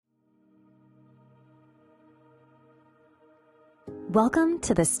Welcome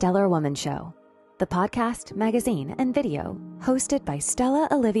to the Stellar Woman Show, the podcast, magazine, and video hosted by Stella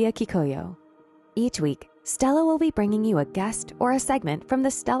Olivia Kikoyo. Each week, Stella will be bringing you a guest or a segment from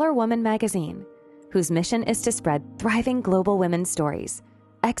the Stellar Woman magazine, whose mission is to spread thriving global women's stories,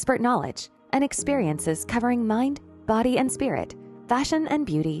 expert knowledge, and experiences covering mind, body, and spirit, fashion and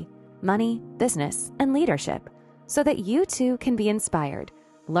beauty, money, business, and leadership, so that you too can be inspired,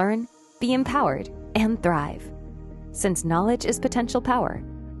 learn, be empowered, and thrive. Since knowledge is potential power,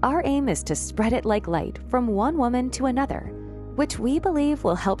 our aim is to spread it like light from one woman to another, which we believe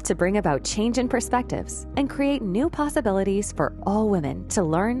will help to bring about change in perspectives and create new possibilities for all women to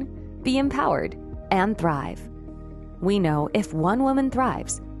learn, be empowered, and thrive. We know if one woman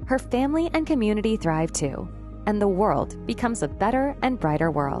thrives, her family and community thrive too, and the world becomes a better and brighter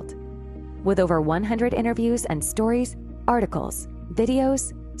world. With over 100 interviews and stories, articles,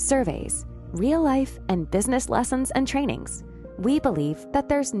 videos, surveys, real life and business lessons and trainings, we believe that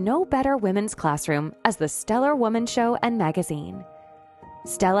there's no better women's classroom as the Stellar Woman Show and magazine.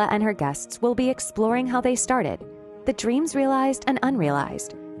 Stella and her guests will be exploring how they started, the dreams realized and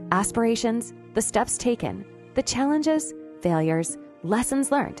unrealized, aspirations, the steps taken, the challenges, failures,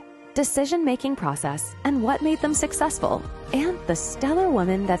 lessons learned, decision-making process, and what made them successful, and the stellar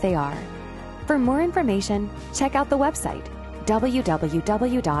woman that they are. For more information, check out the website,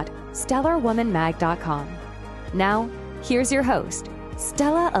 www.stellarwomanmag.com. Now, here's your host,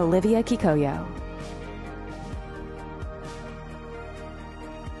 Stella Olivia Kikoyo.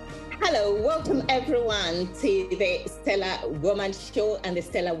 Hello, welcome everyone to the Stellar Woman Show and the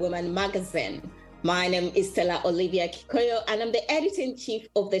Stellar Woman Magazine. My name is Stella Olivia Kikoyo, and I'm the editor-in-chief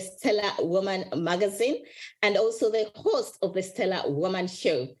of the Stellar Woman Magazine and also the host of the Stellar Woman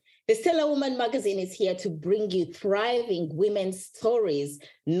Show. The Stellar Woman Magazine is here to bring you thriving women's stories,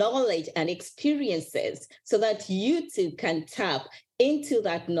 knowledge, and experiences so that you too can tap into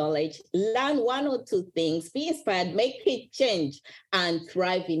that knowledge, learn one or two things, be inspired, make a change, and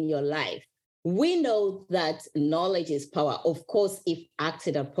thrive in your life. We know that knowledge is power, of course, if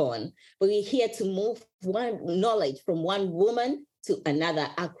acted upon, but we're here to move one knowledge from one woman to another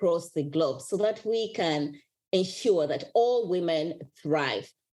across the globe so that we can ensure that all women thrive.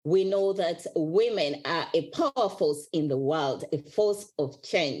 We know that women are a power force in the world, a force of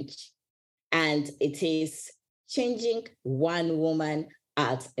change, and it is changing one woman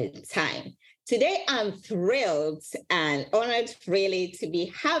at a time. Today, I'm thrilled and honored really to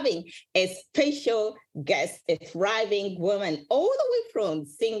be having a special guest, a thriving woman all the way from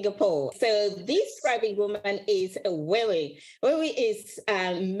Singapore. So this thriving woman is Hui Hii. Hui Hii is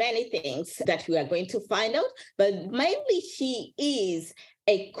many things that we are going to find out, but mainly she is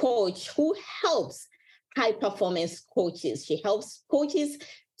a coach who helps high-performance coaches. She helps coaches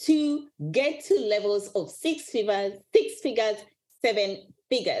to get to levels of six figures, 7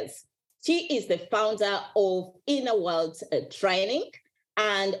 figures. She is the founder of Inner World Training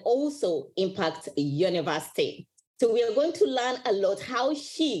and also Impact University. So we are going to learn a lot how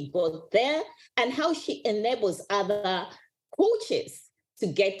she got there and how she enables other coaches to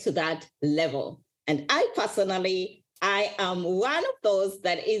get to that level. And I am one of those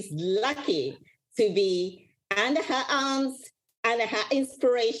that is lucky to be under her arms, under her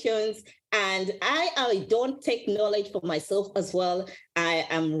inspirations, and I don't take knowledge for myself as well. I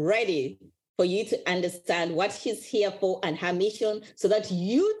am ready for you to understand what she's here for and her mission so that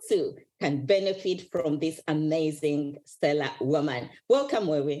you too can benefit from this amazing stellar woman. Welcome,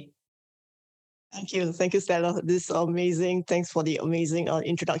 Hui Hii. Thank you. Thank you, Stella. This is amazing. Thanks for the amazing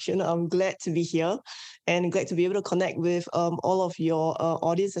introduction. I'm glad to be here and glad to be able to connect with all of your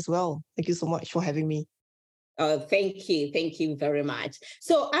audience as well. Thank you so much for having me. Thank you. Thank you very much.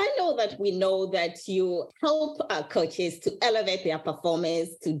 So I know that you help coaches to elevate their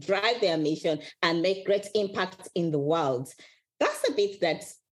performance, to drive their mission and make great impact in the world. That's a bit that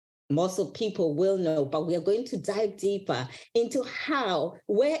most of people will know, but we are going to dive deeper into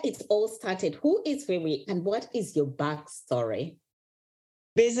where it all started. Who is Hui Hii and what is your backstory?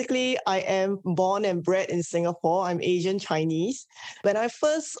 Basically, I am born and bred in Singapore. I'm Asian Chinese. When I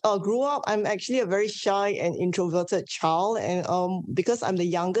first grew up, I'm actually a very shy and introverted child. And because I'm the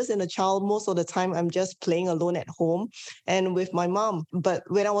youngest in the child, most of the time I'm just playing alone at home and with my mom. But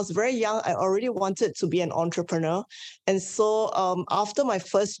when I was very young, I already wanted to be an entrepreneur. And so after my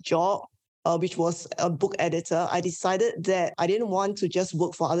first job, which was a book editor, I decided that I didn't want to just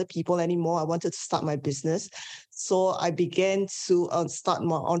work for other people anymore. I wanted to start my business. So I began to start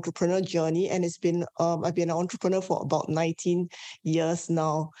my entrepreneur journey, and I've been an entrepreneur for about 19 years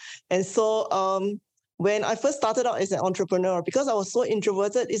now. And so when I first started out as an entrepreneur, because I was so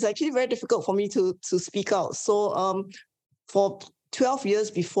introverted, it's actually very difficult for me to speak out. So for 12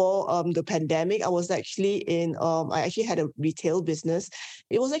 years before the pandemic, I was actually I actually had a retail business.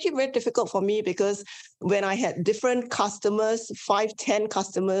 It was actually very difficult for me because when I had different customers, 5, 10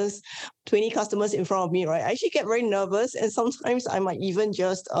 customers, 20 customers in front of me, right, I actually get very nervous. And sometimes I might even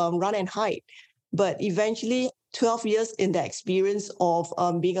just run and hide. But eventually, 12 years in the experience of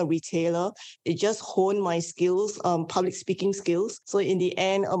being a retailer, it just honed my skills, public speaking skills. So in the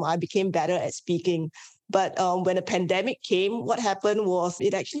end, I became better at speaking. But when the pandemic came, what happened was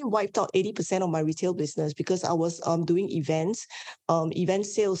it actually wiped out 80% of my retail business because I was doing events, event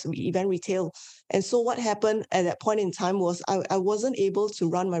sales, event retail. And so what happened at that point in time was I wasn't able to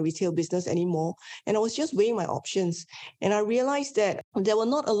run my retail business anymore. And I was just weighing my options. And I realized that there were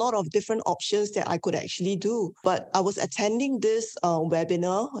not a lot of different options that I could actually do. But I was attending this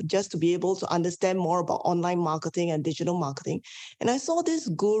webinar just to be able to understand more about online marketing and digital marketing. And I saw this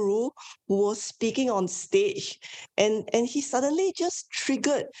guru who was speaking on stage. And he suddenly just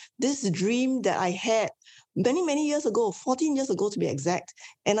triggered this dream that I had many, many years ago, 14 years ago to be exact.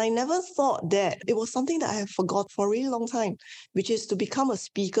 And I never thought that it was something that I have forgot for a really long time, which is to become a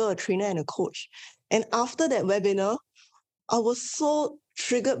speaker, a trainer, and a coach. And after that webinar, I was so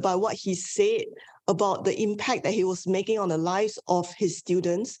triggered by what he said about the impact that he was making on the lives of his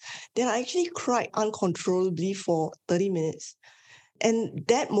students that I actually cried uncontrollably for 30 minutes. And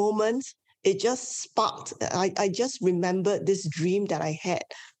that moment, it just sparked. I just remembered this dream that I had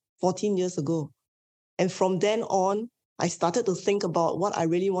 14 years ago. And from then on, I started to think about what I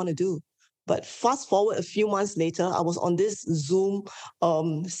really want to do. But fast forward a few months later, I was on this Zoom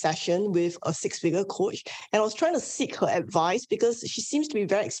session with a 6-figure coach, and I was trying to seek her advice because she seems to be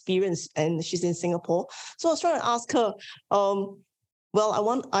very experienced and she's in Singapore. So I was trying to ask her,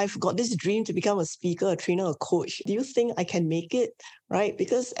 I've got this dream to become a speaker, a trainer, a coach. Do you think I can make it? Right?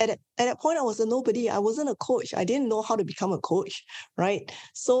 Because at that point, I was a nobody. I wasn't a coach. I didn't know how to become a coach, right?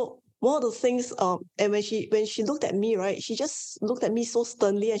 So one of the things, and when she looked at me, right, she just looked at me so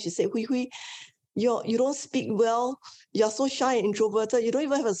sternly and she said, Hui Hui, you don't speak well. You're so shy and introverted. You don't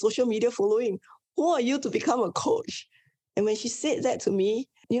even have a social media following. Who are you to become a coach? And when she said that to me,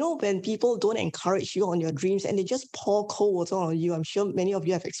 when people don't encourage you on your dreams and they just pour cold water on you, I'm sure many of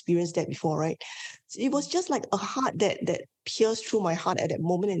you have experienced that before, right? So it was just like a heart that pierced through my heart at that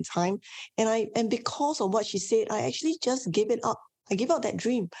moment in time. And because of what she said, I actually just gave it up. I gave up that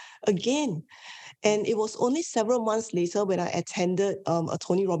dream again. And it was only several months later when I attended a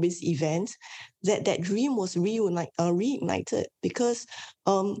Tony Robbins event that dream was reignited because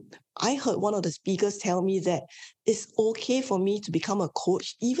I heard one of the speakers tell me that it's okay for me to become a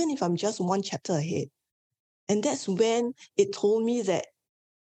coach, even if I'm just one chapter ahead. And that's when it told me that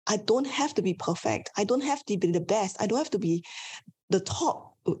I don't have to be perfect. I don't have to be the best. I don't have to be the top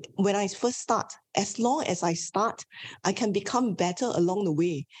when I first start. As long as I start, I can become better along the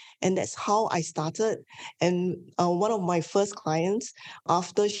way. And that's how I started. And one of my first clients,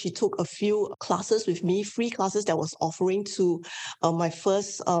 after she took a few classes with me, free classes that I was offering to my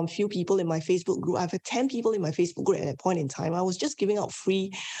first few people in my Facebook group. I've had 10 people in my Facebook group at that point in time. I was just giving out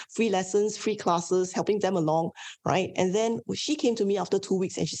free lessons, free classes, helping them along, right? And then she came to me after 2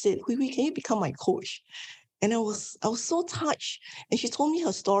 weeks and she said, Hui Hui, can you become my coach? And I was so touched. And she told me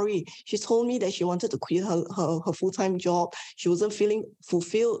her story. She told me that she wanted to quit her full-time job. She wasn't feeling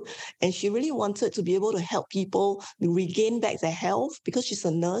fulfilled. And she really wanted to be able to help people regain back their health because she's a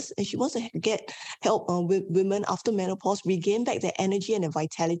nurse and she wants to get help with women after menopause, regain back their energy and their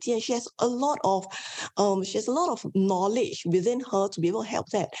vitality. And she has a lot of knowledge within her to be able to help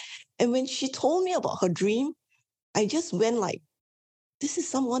that. And when she told me about her dream, I just went like, this is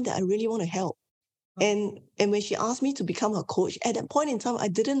someone that I really want to help. And when she asked me to become her coach, at that point in time, I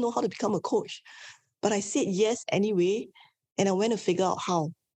didn't know how to become a coach. But I said yes anyway, and I went to figure out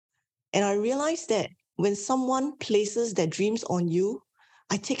how. And I realized that when someone places their dreams on you,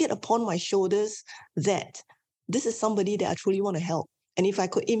 I take it upon my shoulders that this is somebody that I truly want to help. And if I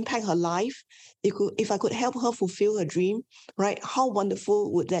could impact her life, if I could help her fulfill her dream, right, how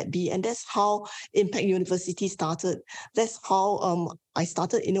wonderful would that be? And that's how Impact University started. That's how I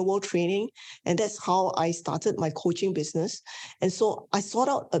started Inner World Training. And that's how I started my coaching business. And so I sought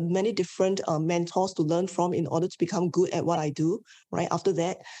out many different mentors to learn from in order to become good at what I do, right, after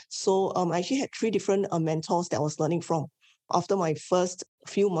that. So I actually had 3 different mentors that I was learning from. After my first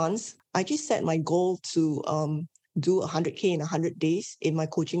few months, I just set my goal to do 100K in 100 days in my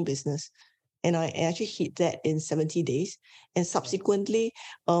coaching business. And I actually hit that in 70 days. And subsequently,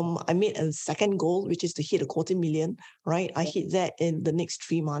 I made a second goal, which is to hit 250,000, right? I hit that in the next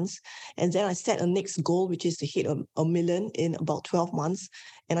 3 months. And then I set a next goal, which is to hit a million in about 12 months.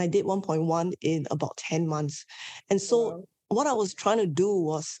 And I did 1.1 in about 10 months. And so what I was trying to do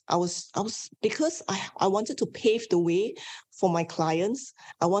was because I wanted to pave the way for my clients.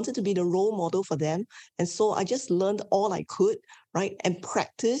 I wanted to be the role model for them. And so I just learned all I could, right? And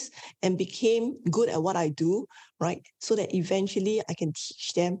practice and became good at what I do, right? So that eventually I can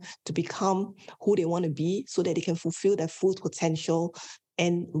teach them to become who they want to be so that they can fulfill their full potential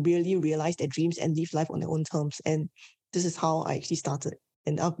and really realize their dreams and live life on their own terms. And this is how I actually started.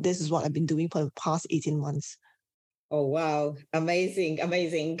 And this is what I've been doing for the past 18 months. Oh, wow. Amazing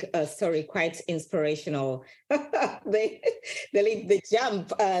story. Quite inspirational. The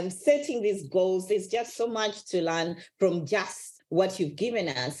jump, setting these goals, there's just so much to learn from just what you've given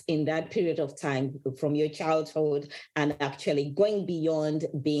us in that period of time from your childhood and actually going beyond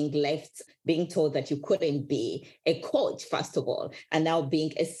being told that you couldn't be a coach, first of all, and now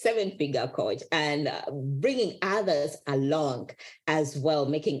being a 7-figure coach and bringing others along as well,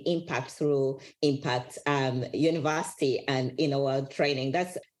 making impact through Impact University and Inner World Training.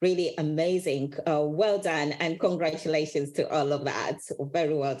 That's really amazing. Well done, and congratulations to all of that.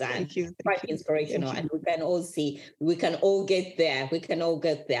 Very well done. Thank you. Quite inspirational. And we can all see, we can all get there. We can all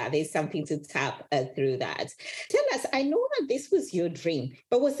get there. There's something to tap through that. Tell us, I know that this was your dream,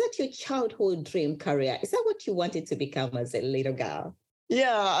 but was that your childhood dream career? Is that what you wanted to become as a little girl?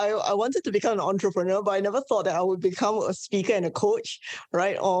 Yeah, I wanted to become an entrepreneur, but I never thought that I would become a speaker and a coach,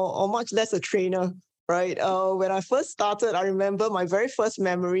 right? Or much less a trainer. Right. When I first started, I remember my very first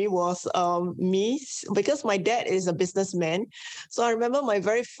memory was me, because my dad is a businessman. So I remember my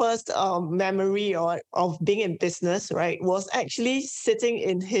very first memory of being in business, right, was actually sitting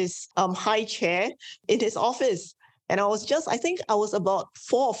in his high chair in his office. And I think I was about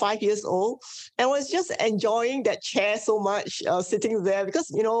 4 or 5 years old, and I was just enjoying that chair so much, sitting there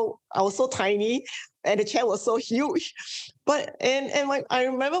because, I was so tiny and the chair was so huge. But I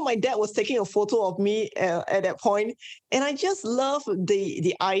remember my dad was taking a photo of me at that point, and I just love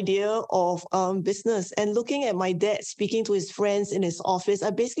the idea of business and looking at my dad speaking to his friends in his office. I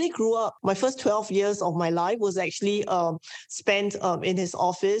basically grew up. My first 12 years of my life was actually spent in his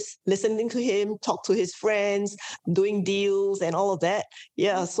office, listening to him talk to his friends, doing deals and all of that.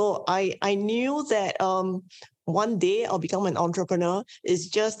 Yeah, so I knew that one day I'll become an entrepreneur. It's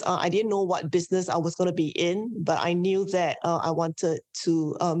just I didn't know what business I was going to be in, but I knew that I wanted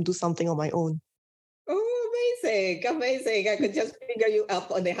to do something on my own. Oh, amazing. I could just figure you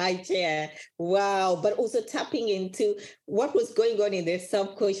up on the high chair. Wow. But also tapping into what was going on in their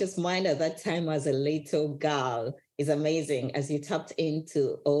subconscious mind at that time as a little girl is amazing as you tapped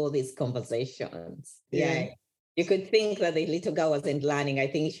into all these conversations. Yeah. You could think that the little girl wasn't learning. I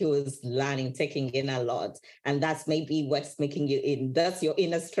think she was learning, taking in a lot. And that's maybe what's making you that's your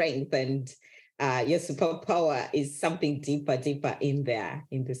inner strength. And your superpower is something deeper in there,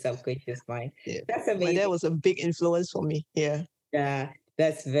 in the subconscious mind. Yeah. That's amazing. My dad was a big influence for me. Yeah. Yeah,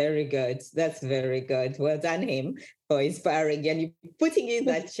 that's very good. That's very good. Well done, him, for inspiring and you putting in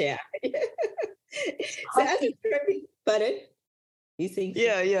that chair. So as a pardon? You think?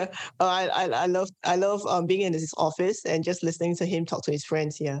 Yeah. I love being in his office and just listening to him talk to his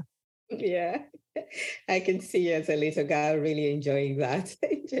friends. Yeah. Yeah, I can see you as a little girl really enjoying that.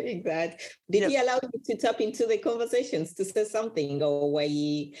 Did he allow you to tap into the conversations to say something, or were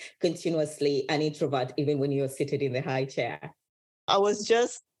you continuously an introvert even when you were seated in the high chair? I was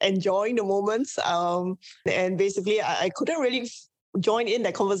just enjoying the moments, and basically I couldn't really join in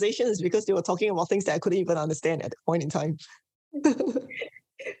their conversations because they were talking about things that I couldn't even understand at that point in time.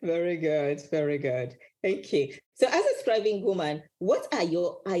 Very good. Thank you. So as a striving woman, what are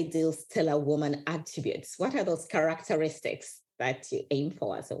your ideal stellar woman attributes? What are those characteristics that you aim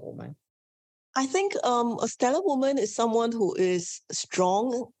for as a woman? I think a stellar woman is someone who is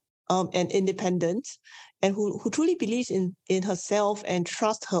strong and independent, and who truly believes in herself and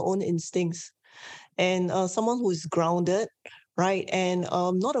trusts her own instincts, and someone who is grounded, right, and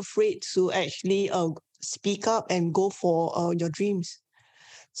not afraid to actually speak up and go for your dreams.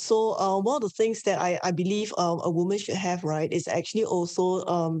 So one of the things that I believe a woman should have, right, is actually also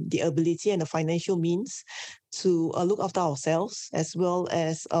the ability and the financial means to look after ourselves as well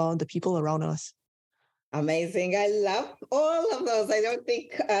as the people around us. Amazing. I love all of those. I don't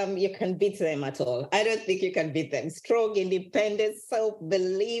think you can beat them at all. I don't think you can beat them. Strong independence,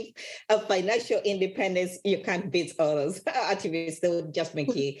 self-belief, financial independence. You can't beat all those attributes. They would just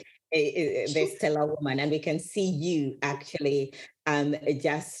make you the stellar woman. And we can see you actually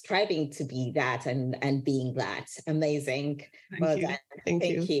just striving to be that and being that. Amazing. Well done. Thank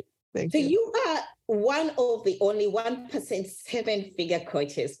you. So you are one of the only 1% 7-figure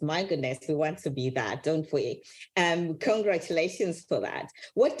coaches. My goodness, we want to be that, don't we? Congratulations for that.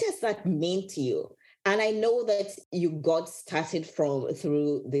 What does that mean to you? And I know that you got started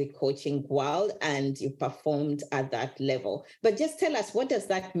through the coaching world and you performed at that level. But just tell us, what does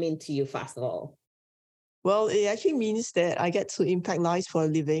that mean to you, first of all? Well, it actually means that I get to impact lives for a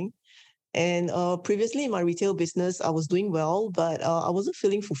living. And previously in my retail business, I was doing well, but I wasn't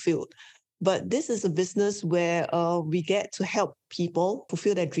feeling fulfilled. But this is a business where we get to help people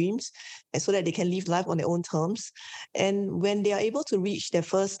fulfill their dreams and so that they can live life on their own terms. And when they are able to reach their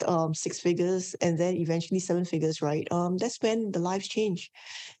first six figures and then eventually seven figures, right? That's when the lives change.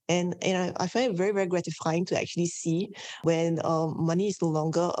 And I find it very, very gratifying to actually see when money is no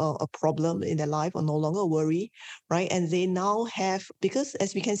longer a problem in their life or no longer a worry, right? And they now have, because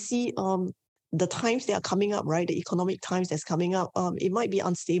as we can see, the times that are coming up, right? The economic times that's coming up, it might be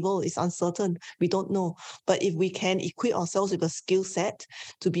unstable, it's uncertain, we don't know. But if we can equip ourselves with a skill set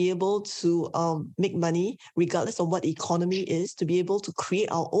to be able to make money, regardless of what the economy is, to be able to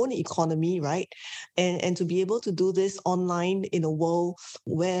create our own economy, right? And to be able to do this online in a world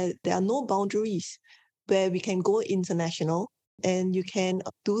where there are no boundaries, where we can go international and you can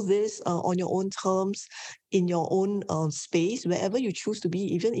do this on your own terms, in your own space, wherever you choose to be,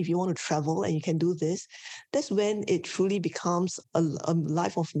 even if you want to travel and you can do this, that's when it truly becomes a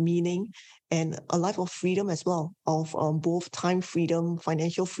life of meaning and a life of freedom as well, of both time freedom,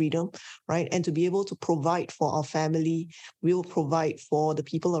 financial freedom, right? And to be able to provide for our family, we will provide for the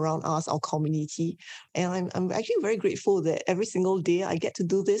people around us, our community. And I'm actually very grateful that every single day I get to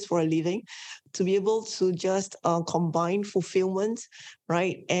do this for a living, to be able to just combine fulfillment,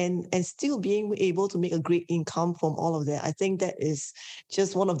 right? And still being able to make a great income from all of that. I think that is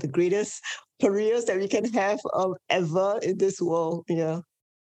just one of the greatest careers that we can have ever in this world. Yeah.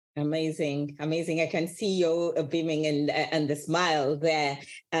 Amazing, amazing. I can see you beaming and the smile there,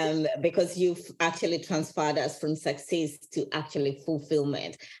 because you've actually transferred us from success to actually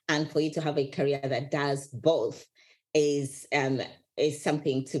fulfillment. And for you to have a career that does both is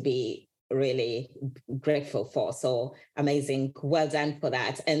something to be really grateful for. So amazing. Well done for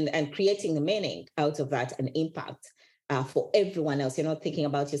that. And creating a meaning out of that, an impact. For everyone else. You're not thinking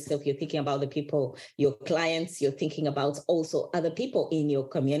about yourself, you're thinking about the people, your clients, you're thinking about also other people in your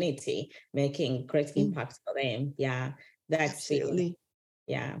community, making great impact for them. Yeah, that's absolutely.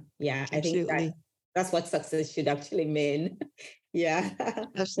 Yeah. I Absolutely. think that's what success should actually mean. Yeah.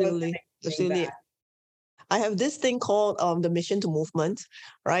 Absolutely. Absolutely. I have this thing called the mission to movement,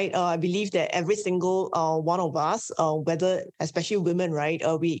 right? I believe that every single one of us, whether especially women, right,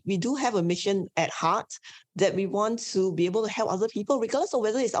 we do have a mission at heart that we want to be able to help other people, regardless of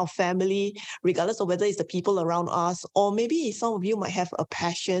whether it's our family, regardless of whether it's the people around us, or maybe some of you might have a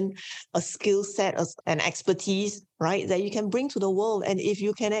passion, a skill set, an expertise, right, that you can bring to the world. And if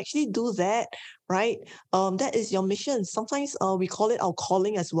you can actually do that, right, that is your mission. Sometimes we call it our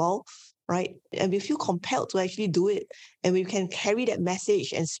calling as well, right? And we feel compelled to actually do it. And we can carry that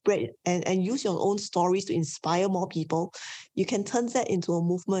message and spread it and use your own stories to inspire more people. You can turn that into a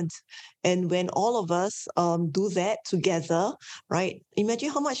movement. And when all of us do that together, right?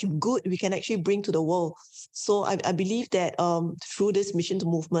 Imagine how much good we can actually bring to the world. So I believe that through this mission to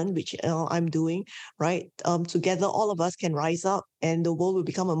movement, which I'm doing, right? Together, all of us can rise up and the world will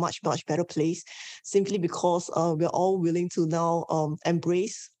become a much, much better place simply because we're all willing to now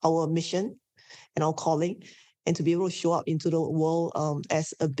embrace our mission and our calling and to be able to show up into the world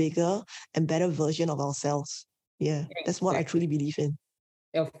as a bigger and better version of ourselves. Yeah, that's what I truly believe in.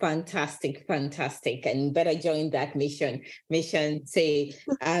 Oh, fantastic. And better join that mission say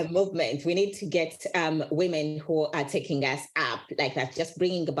movement. We need to get women who are taking us up like that, just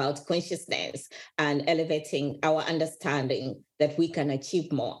bringing about consciousness and elevating our understanding that we can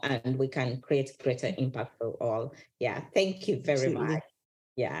achieve more and we can create greater impact for all. Yeah, thank you very much.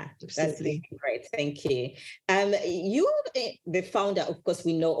 Yeah, that's really great. Thank you. You, the founder, of course,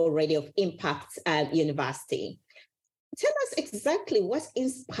 we know already of Impact University. Tell us exactly what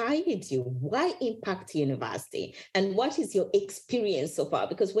inspired you. Why Impact University? And what is your experience so far?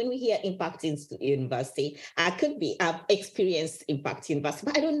 Because when we hear Impact University, I could be I've experienced Impact University,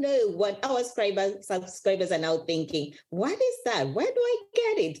 but I don't know what our subscribers are now thinking. What is that? Where do I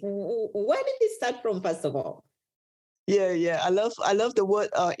get it? Where did it start from, first of all? Yeah. I love the word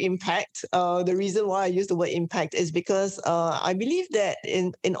impact. The reason why I use the word impact is because I believe that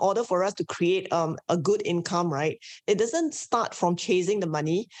in order for us to create a good income, right, it doesn't start from chasing the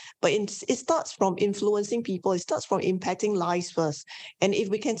money, but it starts from influencing people. It starts from impacting lives first. And if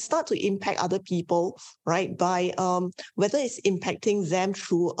we can start to impact other people, right, by whether it's impacting them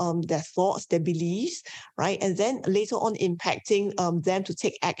through their thoughts, their beliefs, right, and then later on impacting them to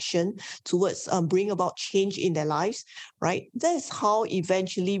take action towards bring about change in their lives, right? That is how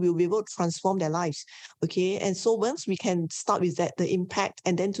eventually we'll be able to transform their lives. Okay. And so once we can start with that, the impact,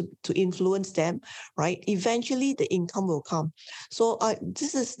 and then to influence them, right? Eventually the income will come. So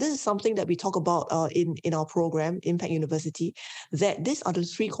this is something that we talk about in our program, Impact University, that these are the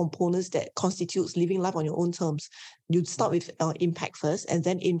three components that constitutes living life on your own terms. You start with impact first, and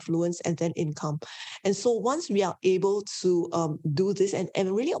then influence, and then income. And so once we are able to do this and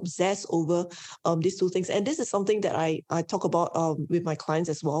really obsess over these two things, and this is something that I talk about with my clients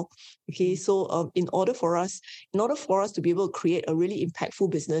as well. Okay, so in order for us to be able to create a really impactful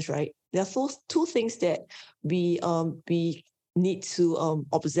business, right? There are two things that we need to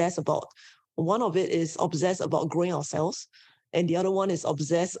obsess about. One of it is obsess about growing ourselves, and the other one is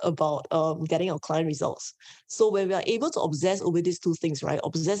obsess about getting our client results. So when we are able to obsess over these two things, right?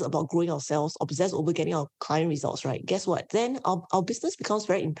 Obsess about growing ourselves, obsess over getting our client results, right? Guess what? Then our business becomes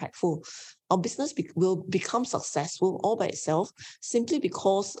very impactful. Our business will become successful all by itself, simply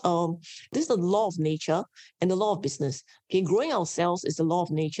because this is the law of nature and the law of business. Okay, growing ourselves is the law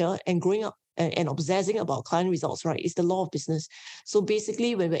of nature, and growing up and obsessing about client results, right, is the law of business. So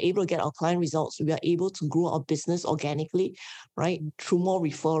basically, when we're able to get our client results, we are able to grow our business organically, right, through more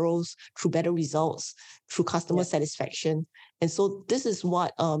referrals, through better results, through customer satisfaction. And so this is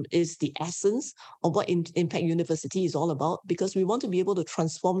what is the essence of what Impact University is all about, because we want to be able to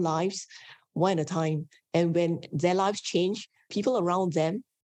transform lives one at a time. And when their lives change, people around them,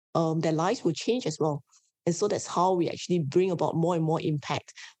 their lives will change as well. And so that's how we actually bring about more and more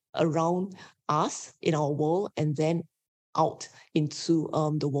impact around us in our world, and then out into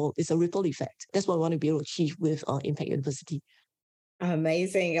the world. It's a ripple effect. That's what we want to be able to achieve with Impact University.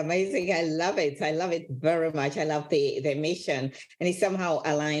 Amazing, amazing. I love it. I love it very much. I love the mission. And it's somehow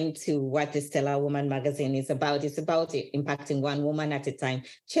aligned to what the Stellar Woman magazine is about. It's about impacting one woman at a time,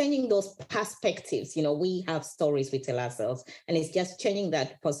 changing those perspectives. You know, we have stories we tell ourselves, and it's just changing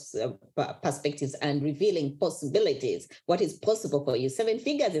that perspectives and revealing possibilities. What is possible for you? 7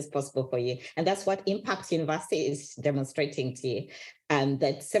 figures is possible for you. And that's what Impact University is demonstrating to you. And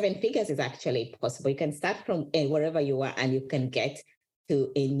that 7 figures is actually possible. You can start from wherever you are, and you can get to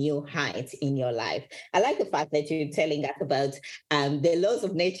a new height in your life. I like the fact that you're telling us about the laws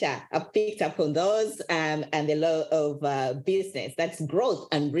of nature. I've picked up on those, and the law of business. That's growth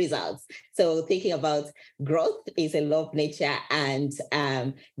and results. So thinking about growth is a law of nature, and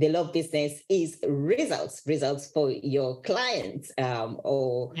the law of business is results for your clients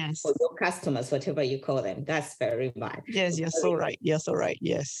or for your customers, whatever you call them. That's very much. Yes, you're so right. You're so right.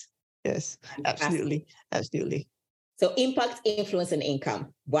 Yes, absolutely. So impact, influence, and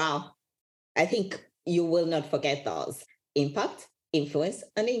income. Wow. I think you will not forget those. Impact, influence,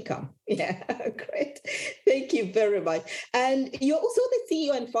 and income. Yeah, great. Thank you very much. And you're also the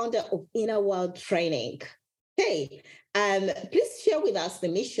CEO and founder of Inner World Training. Hey, please share with us the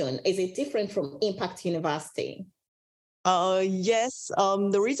mission. Is it different from Impact University? Yes.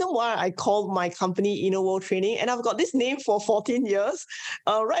 The reason why I called my company Inner World Training, and I've got this name for 14 years,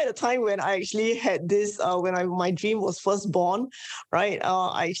 right at the time when I actually had this, my dream was first born, right?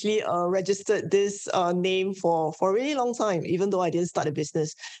 I actually registered this name for a really long time, even though I didn't start a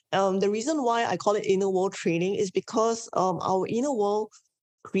business. The reason why I call it Inner World Training is because our inner world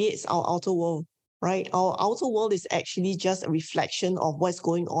creates our outer world. Right, our outer world is actually just a reflection of what's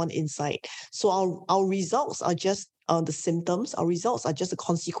going on inside. So our results are just the symptoms. Our results are just the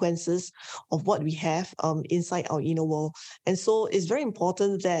consequences of what we have inside our inner world. And so it's very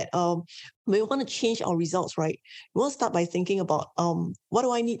important that when we want to change our results, right, we want to start by thinking about what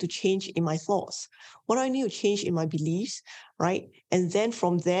do I need to change in my thoughts? What do I need to change in my beliefs, right? And then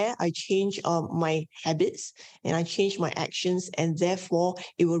from there, I change my habits and I change my actions, and therefore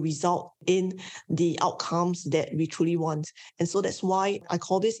it will result in the outcomes that we truly want. And so that's why I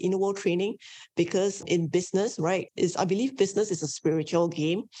call this Inner World Training, because in business, right, I believe business is a spiritual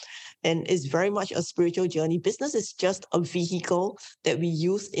game, and it's very much a spiritual journey. Business is just a vehicle that we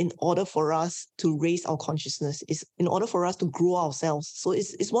use in order for us to raise our consciousness. It's in order for us to grow ourselves. So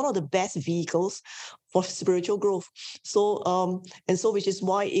it's one of the best vehicles for spiritual growth. So which is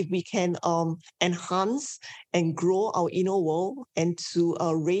why if we can enhance and grow our inner world, and to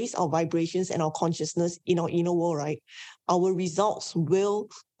raise our vibrations and our consciousness in our inner world, right, our results will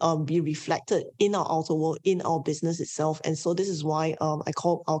be reflected in our outer world, in our business itself. And so this is why I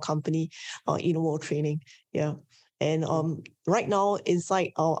call our company Inner World Training. Yeah. And right now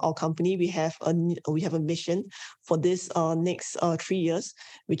inside our company, we have a mission for this next 3 years,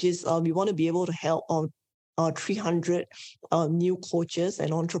 which is we want to be able to help 300 new coaches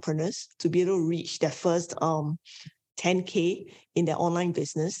and entrepreneurs to be able to reach their first 10K in their online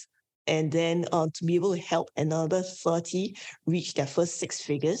business. and then to be able to help another 30 reach their first six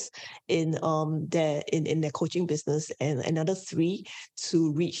figures in their coaching business, and another 3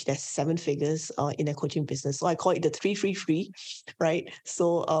 to reach their 7 figures in their coaching business. So I call it the 333, right?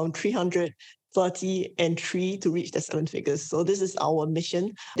 So 300, 30, and 3 to reach the 7 figures. So this is our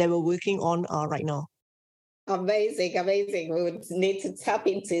mission that we're working on right now. Amazing, amazing. We would need to tap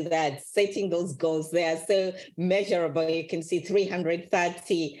into that, setting those goals. They are so measurable. You can see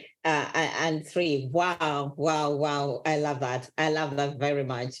 330 and 3. Wow, wow, wow. I love that. I love that very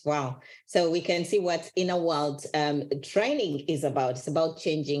much. Wow. So we can see what Inner World training is about. It's about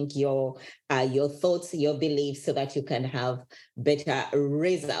changing your thoughts, your beliefs, so that you can have better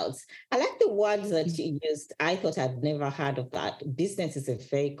results. I like the words that you used. I thought I'd never heard of that. Business is a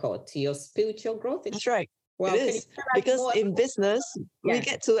vehicle to your spiritual growth. That's right. Well, it is, because in business, we Yes.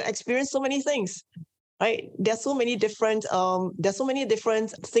 get to experience so many things, right? There's so many different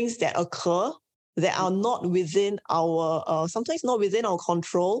things that occur that are not within our, sometimes not within our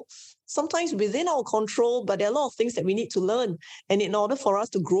control, sometimes within our control, but there are a lot of things that we need to learn. And in order for us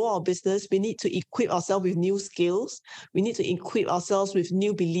to grow our business, we need to equip ourselves with new skills. We need to equip ourselves with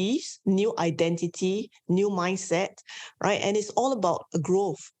new beliefs, new identity, new mindset, right? And it's all about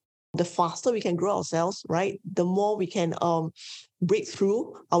growth. The faster we can grow ourselves, right, the more we can break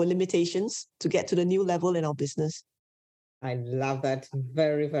through our limitations to get to the new level in our business. I love that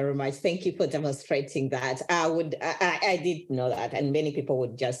very, very much. Thank you for demonstrating that. I did know that, and many people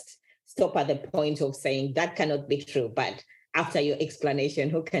would just stop at the point of saying that cannot be true. But after your explanation,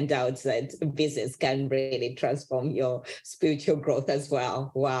 who can doubt that business can really transform your spiritual growth as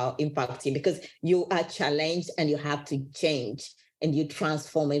well? Wow, impacting, because you are challenged and you have to change. And you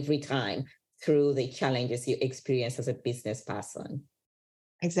transform every time through the challenges you experience as a business person.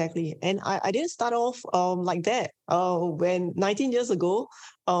 Exactly. And I didn't start off like that. When 19 years ago,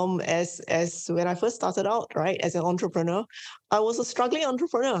 as when I first started out, right, as an entrepreneur, I was a struggling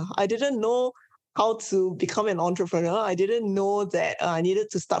entrepreneur. I didn't know how to become an entrepreneur. I didn't know that I needed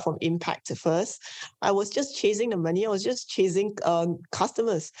to start from impact first. I was just chasing the money. I was just chasing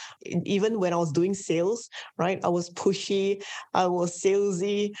customers. Even when I was doing sales, right, I was pushy, I was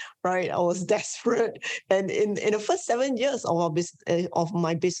salesy, right, I was desperate. And in the first 7 years of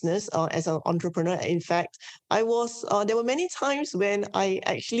my business as an entrepreneur, in fact, I was there were many times when I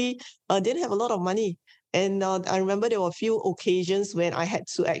actually didn't have a lot of money. And I remember there were a few occasions when I had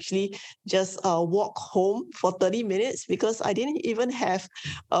to actually just walk home for 30 minutes because I didn't even have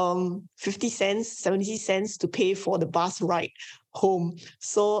 50 cents, 70 cents to pay for the bus ride home.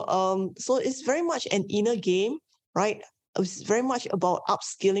 So it's very much an inner game, right? It's very much about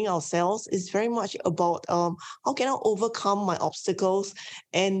upskilling ourselves. It's very much about how can I overcome my obstacles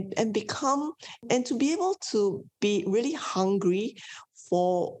and to be able to be really hungry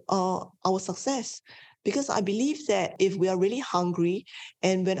for our success. Because I believe that if we are really hungry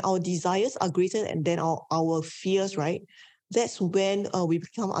and when our desires are greater than our fears, right, that's when we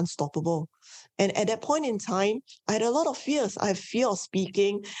become unstoppable. And at that point in time, I had a lot of fears. I had fear of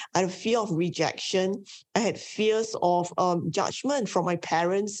speaking. I had fear of rejection. I had fears of judgment from my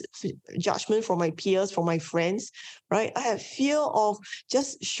parents, judgment from my peers, from my friends, right? I had fear of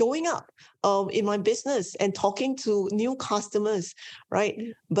just showing up in my business and talking to new customers, right?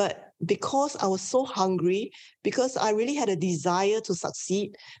 But because I was so hungry, because I really had a desire to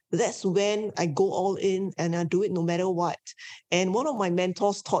succeed, that's when I go all in and I do it no matter what. And one of my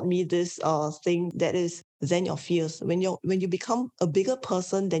mentors taught me this thing that is, then your fears. When you become a bigger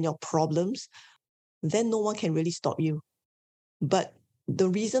person than your problems, then no one can really stop you. But the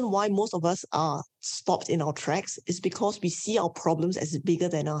reason why most of us are stopped in our tracks is because we see our problems as bigger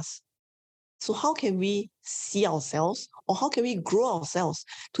than us. So how can we see ourselves, or how can we grow ourselves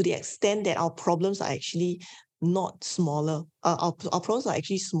to the extent that our problems are actually not smaller? Our problems are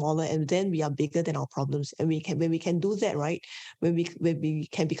actually smaller, and then we are bigger than our problems. And when we can do that, right? When we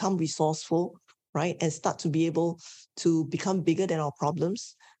can become resourceful, right, and start to be able to become bigger than our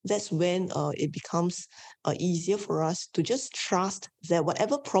problems, that's when it becomes easier for us to just trust that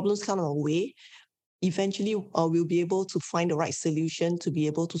whatever problems come our way, eventually we'll be able to find the right solution to be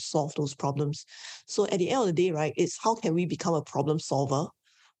able to solve those problems. So at the end of the day, right, it's how can we become a problem solver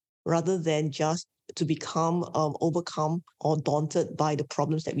rather than just to become overcome or daunted by the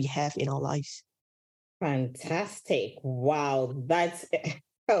problems that we have in our lives. Fantastic. Wow. That's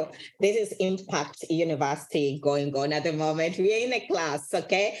oh, this is Impact University going on at the moment. We are in a class,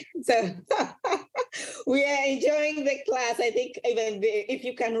 okay? So we are enjoying the class. I think even if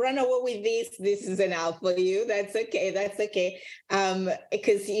you can run away with this is enough for you. That's okay. That's okay.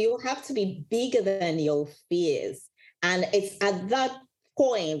 Because you have to be bigger than your fears. And it's at that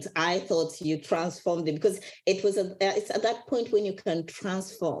point, I thought you transformed it, because it's at that point when you can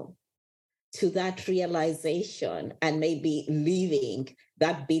transform to that realization and maybe leaving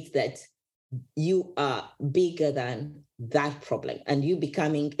that bit that you are bigger than that problem and you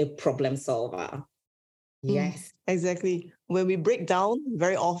becoming a problem solver. Yes. Exactly. When we break down,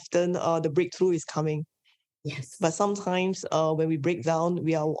 very often the breakthrough is coming. Yes. But sometimes when we break down,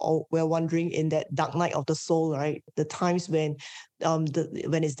 we're wondering in that dark night of the soul, right? The times when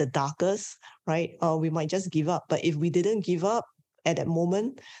when it's the darkest, right? We might just give up. But if we didn't give up at that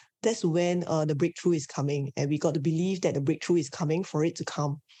moment, that's when the breakthrough is coming. And we got to believe that the breakthrough is coming for it to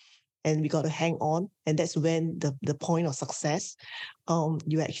come. And we got to hang on. And that's when the point of success,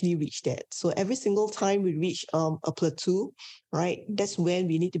 you actually reach that. So every single time we reach a plateau, right, that's when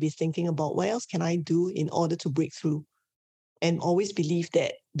we need to be thinking about what else can I do in order to break through, and always believe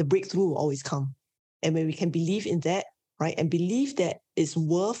that the breakthrough will always come. And when we can believe in that, right, and believe that it's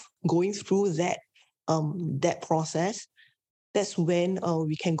worth going through that process, that's when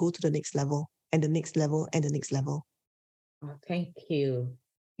we can go to the next level and the next level and the next level. Oh, thank you.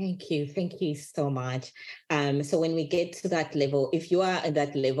 Thank you. Thank you so much. So when we get to that level, if you are at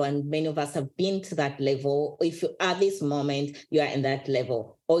that level, and many of us have been to that level, if you at this moment you are in that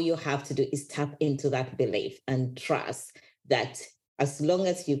level, all you have to do is tap into that belief and trust that as long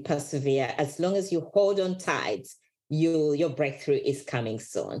as you persevere, as long as you hold on tight, your breakthrough is coming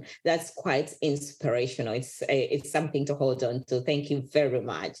soon. That's quite inspirational. It's something to hold on to. Thank you very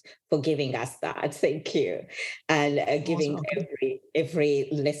much for giving us that. Thank you, and giving every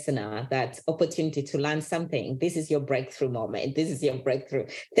listener that opportunity to learn something. This is your breakthrough moment. This is your breakthrough.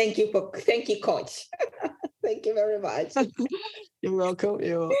 Thank you, Coach. Thank you very much. You're welcome.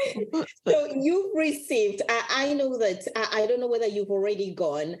 So you've received. I know that. I don't know whether you've already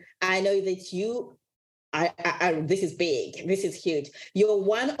gone. I know that you. This is big. This is huge. You're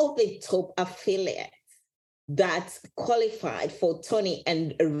one of the top affiliates that qualified for Tony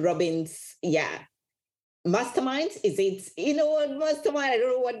and Robin's, mastermind. Is it, what mastermind? I don't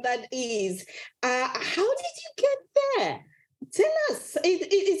know what that is. How did you get there? Tell us.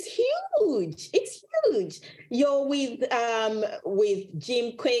 It's huge. It's huge. You're with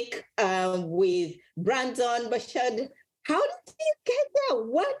Jim Quick, with Brandon Bashad. How did you get there?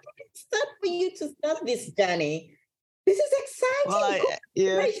 What did it start for you to start this journey? This is exciting.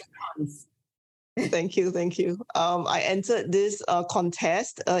 Congratulations. Thank you. I entered this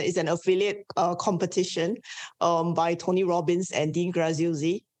contest. It's an affiliate competition by Tony Robbins and Dean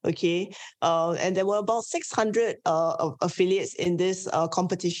Graziosi. Okay, and there were about 600 affiliates in this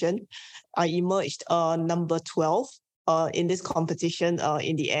competition. I emerged number 12. In this competition,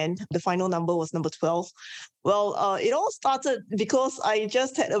 in the end, the final number was number 12. Well, it all started because I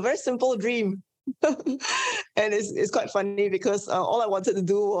just had a very simple dream. And it's quite funny because all I wanted to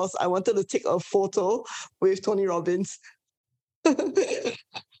do was I wanted to take a photo with Tony Robbins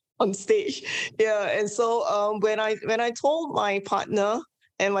on stage. Yeah, and so when I told my partner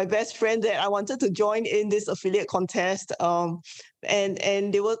and my best friend that I wanted to join in this affiliate contest, and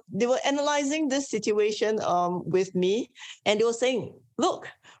they were analyzing this situation with me, and they were saying, look,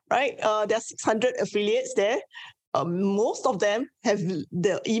 right, there are 600 affiliates there. Most of them have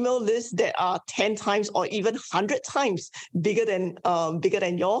the email list that are 10 times or even 100 times bigger than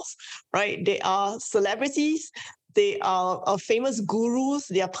yours, right? They are celebrities. They are famous gurus.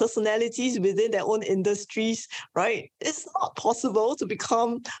 They are personalities within their own industries, right? It's not possible to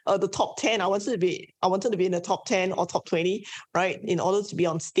become the top 10. I wanted to be in the top 10 or top 20, right? In order to be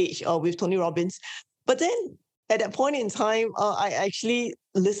on stage with Tony Robbins. But then at that point in time, I actually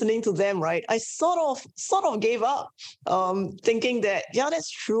listening to them, right? I sort of gave up, thinking that,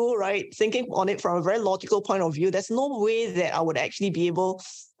 that's true, right? Thinking on it from a very logical point of view, there's no way that I would actually be able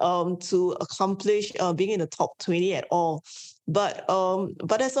to accomplish being in the top 20 at all. But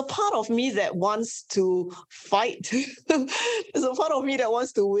there's a part of me that wants to fight. There's a part of me that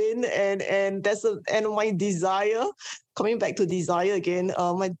wants to win, and my desire. Coming back to desire again,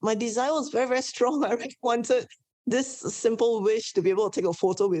 my desire was very, very strong. I really wanted this simple wish to be able to take a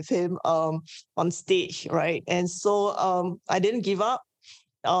photo with him on stage, right? And so I didn't give up.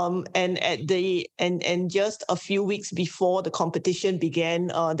 And just a few weeks before the competition began,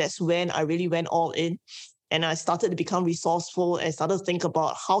 that's when I really went all in. And I started to become resourceful and started to think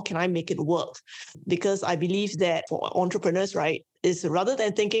about how can I make it work? Because I believe that for entrepreneurs, right, is rather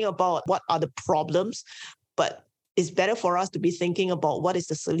than thinking about what are the problems, but it's better for us to be thinking about what is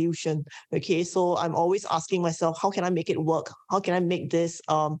the solution. Okay, so I'm always asking myself, how can I make it work? How can I make this?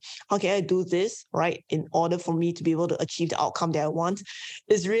 How can I do this, right? In order for me to be able to achieve the outcome that I want.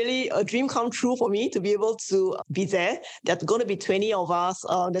 It's really a dream come true for me to be able to be there. There's going to be 20 of us.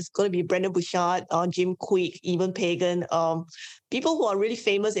 There's going to be Brendan Bouchard, Jim Quick, even Pagan, people who are really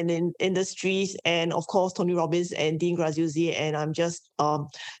famous in the industries, and of course, Tony Robbins and Dean Graziosi. And I'm just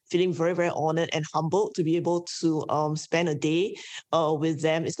feeling very, very honored and humbled to be able to spend a day with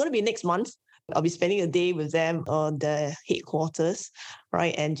them. It's going to be next month. I'll be spending a day with them on the headquarters,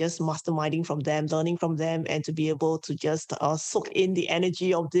 right? And just masterminding from them, learning from them, and to be able to just soak in the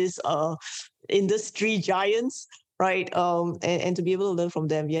energy of these industry giants, right? And to be able to learn from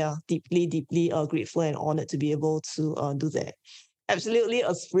them. Yeah, deeply, deeply grateful and honored to be able to do that. Absolutely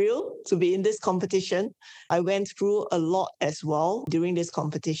a thrill to be in this competition. I went through a lot as well during this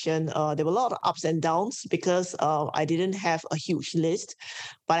competition. There were a lot of ups and downs because I didn't have a huge list,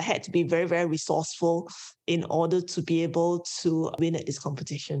 but I had to be very, very resourceful in order to be able to win at this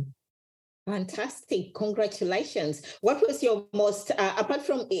competition. Fantastic. Congratulations. What was your most, apart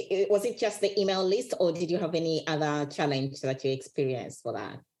from, was it just the email list, or did you have any other challenge that you experienced for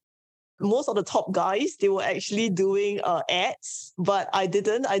that? Most of the top guys, they were actually doing ads, but I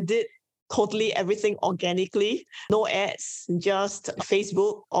didn't. I did totally everything organically. No ads, just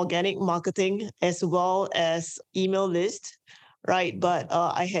Facebook, organic marketing, as well as email list, right? But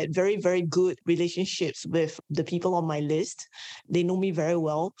I had very, very good relationships with the people on my list. They know me very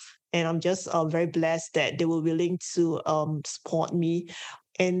well. And I'm just very blessed that they were willing to support me.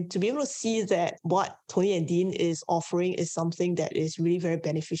 And to be able to see that what Tony and Dean is offering is something that is really very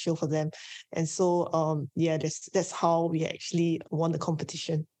beneficial for them. And so, that's how we actually won the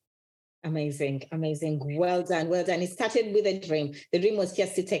competition. Amazing, amazing. Well done, well done. It started with a dream. The dream was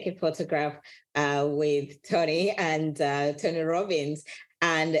just to take a photograph with Tony and Tony Robbins.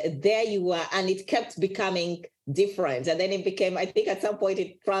 And there you were, and it kept becoming different. And then it became, I think at some point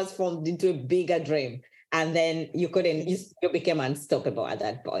it transformed into a bigger dream. And then you became unstoppable at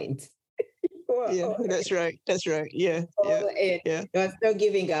that point. Yeah, that's right. That's right. Yeah. You're still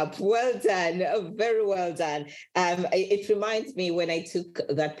giving up. Well done. Very well done. It reminds me when I took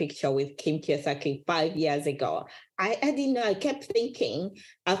that picture with Kim Kiyosaki 5 years ago. I didn't know. I kept thinking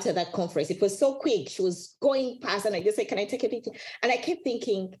after that conference, it was so quick. She was going past and I just said, can I take a picture? And I kept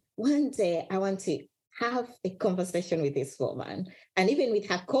thinking, one day I want to have a conversation with this woman and even with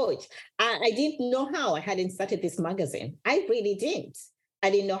her coach. I didn't know how. I hadn't started this magazine. I really didn't. I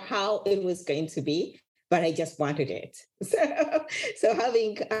didn't know how it was going to be, but I just wanted it. So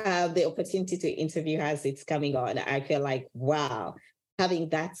having the opportunity to interview her as it's coming on, I feel like, wow, having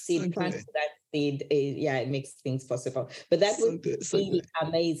that seed, planting that seed, it makes things possible. But that would be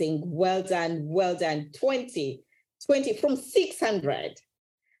amazing. Well done, well done. 20 from 600.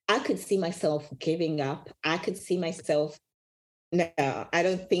 I could see myself giving up. I could see myself, no, I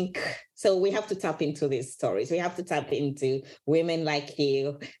don't think so. We have to tap into these stories. We have to tap into women like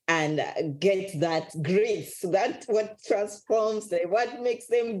you and get that grit, that what transforms them, what makes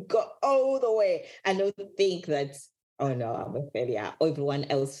them go all the way, and don't think that, oh no, I'm a failure. Everyone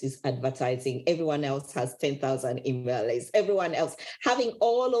else is advertising. Everyone else has 10,000 email lists. Everyone else having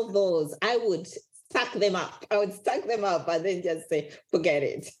all of those. I would stack them up. I would stack them up and then just say, forget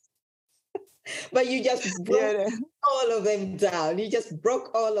it. But you just broke all of them down. You just broke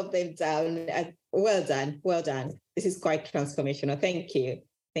all of them down. Well done. Well done. This is quite transformational. Thank you.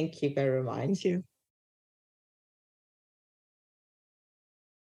 Thank you very much. Thank you.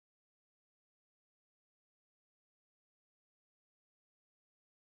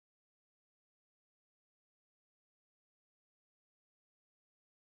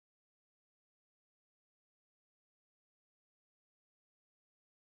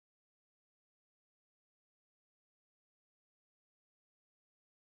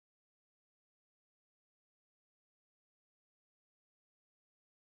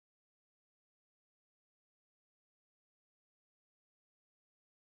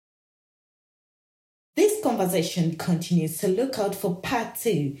 This conversation continues, so look out for part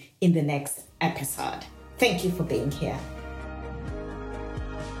 2 in the next episode. Thank you for being here.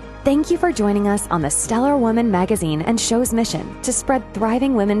 Thank you for joining us on the Stellar Woman magazine and show's mission to spread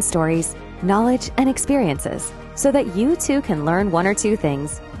thriving women's stories, knowledge, and experiences so that you too can learn one or two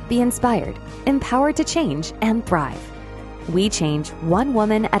things, be inspired, empowered to change, and thrive. We change one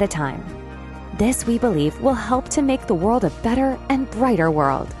woman at a time. This, we believe, will help to make the world a better and brighter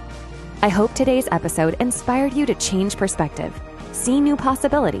world. I hope today's episode inspired you to change perspective, see new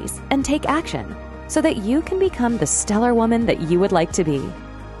possibilities, and take action so that you can become the stellar woman that you would like to be.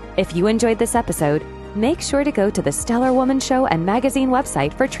 If you enjoyed this episode, Make sure to go to the Stellar Woman Show and magazine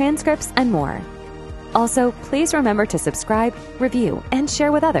website for transcripts and more. Also, please remember to subscribe, review, and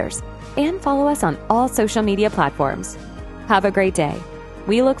share with others, and follow us on all social media platforms. Have a great day.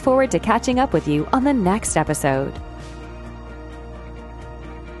 We look forward to catching up with you on the next episode.